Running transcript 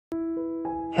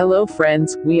Hello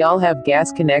friends, we all have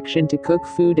gas connection to cook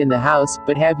food in the house,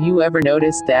 but have you ever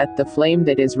noticed that the flame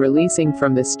that is releasing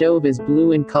from the stove is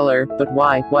blue in color? But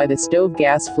why? Why the stove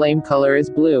gas flame color is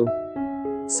blue?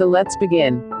 So let's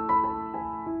begin.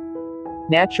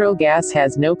 Natural gas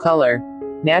has no color.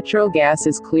 Natural gas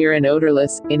is clear and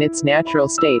odorless, in its natural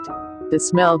state. The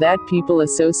smell that people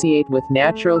associate with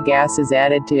natural gas is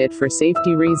added to it for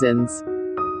safety reasons.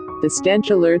 The stench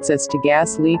alerts us to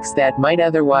gas leaks that might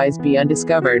otherwise be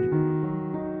undiscovered.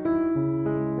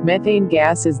 Methane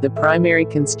gas is the primary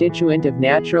constituent of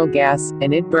natural gas,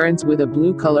 and it burns with a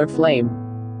blue color flame.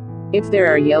 If there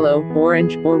are yellow,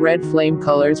 orange, or red flame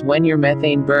colors when your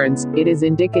methane burns, it is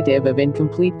indicative of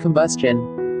incomplete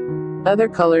combustion. Other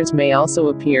colors may also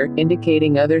appear,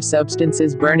 indicating other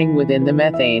substances burning within the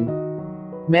methane.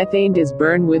 Methane does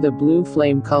burn with a blue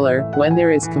flame color when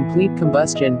there is complete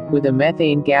combustion, with a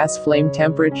methane gas flame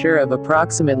temperature of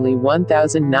approximately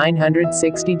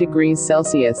 1960 degrees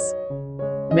Celsius.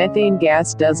 Methane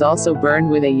gas does also burn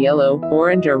with a yellow,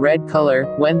 orange or red color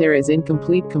when there is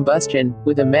incomplete combustion,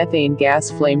 with a methane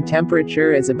gas flame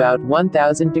temperature is about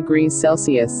 1000 degrees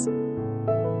Celsius.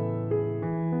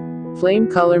 Flame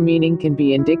color meaning can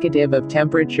be indicative of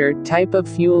temperature, type of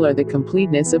fuel or the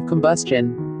completeness of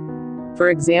combustion. For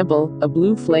example, a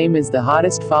blue flame is the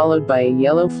hottest, followed by a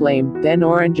yellow flame, then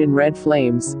orange and red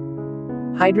flames.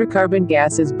 Hydrocarbon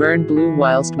gases burn blue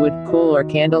whilst wood, coal or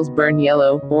candles burn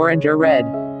yellow, orange or red.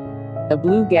 A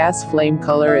blue gas flame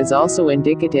color is also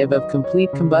indicative of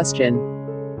complete combustion.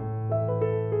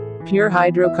 Pure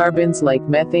hydrocarbons like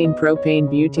methane, propane,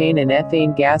 butane and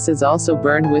ethane gases also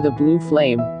burn with a blue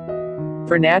flame.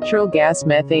 For natural gas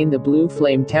methane, the blue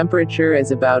flame temperature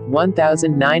is about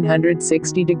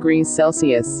 1960 degrees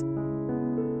Celsius.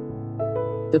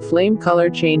 The flame color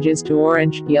changes to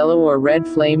orange, yellow or red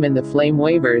flame and the flame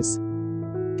wavers.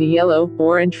 The yellow,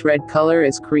 orange, red color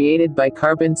is created by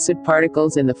carbon soot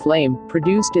particles in the flame,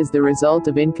 produced as the result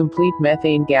of incomplete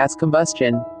methane gas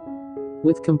combustion.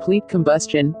 With complete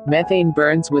combustion, methane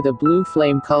burns with a blue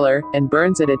flame color, and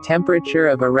burns at a temperature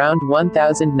of around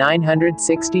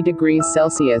 1960 degrees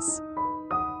Celsius.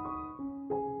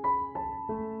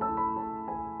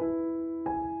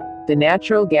 The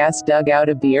natural gas dug out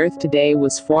of the earth today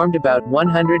was formed about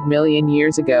 100 million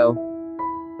years ago.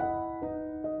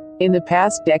 In the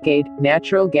past decade,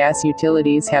 natural gas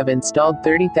utilities have installed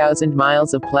 30,000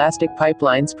 miles of plastic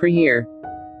pipelines per year.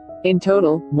 In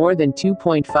total, more than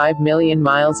 2.5 million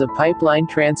miles of pipeline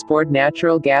transport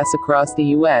natural gas across the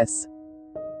U.S.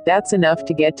 That's enough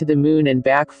to get to the moon and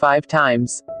back 5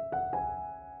 times.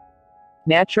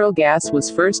 Natural gas was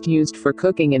first used for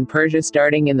cooking in Persia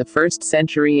starting in the 1st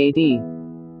century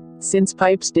AD. Since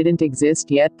pipes didn't exist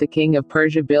yet, the king of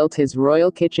Persia built his royal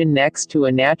kitchen next to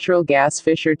a natural gas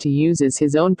fissure to use as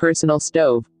his own personal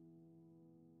stove.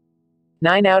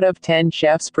 9 out of 10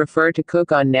 chefs prefer to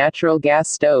cook on natural gas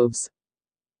stoves.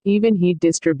 Even heat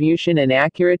distribution and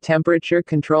accurate temperature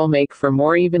control make for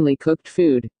more evenly cooked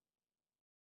food.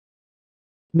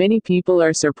 Many people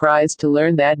are surprised to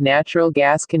learn that natural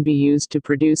gas can be used to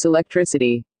produce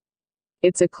electricity.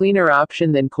 It's a cleaner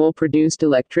option than coal-produced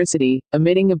electricity,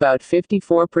 emitting about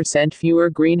 54% fewer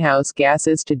greenhouse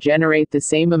gases to generate the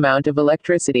same amount of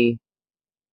electricity.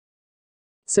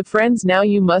 So friends, now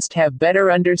you must have better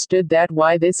understood that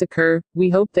why this occur. We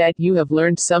hope that you have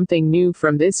learned something new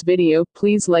from this video.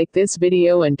 Please like this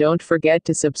video and don't forget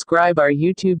to subscribe our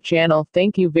YouTube channel.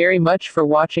 Thank you very much for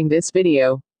watching this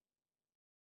video.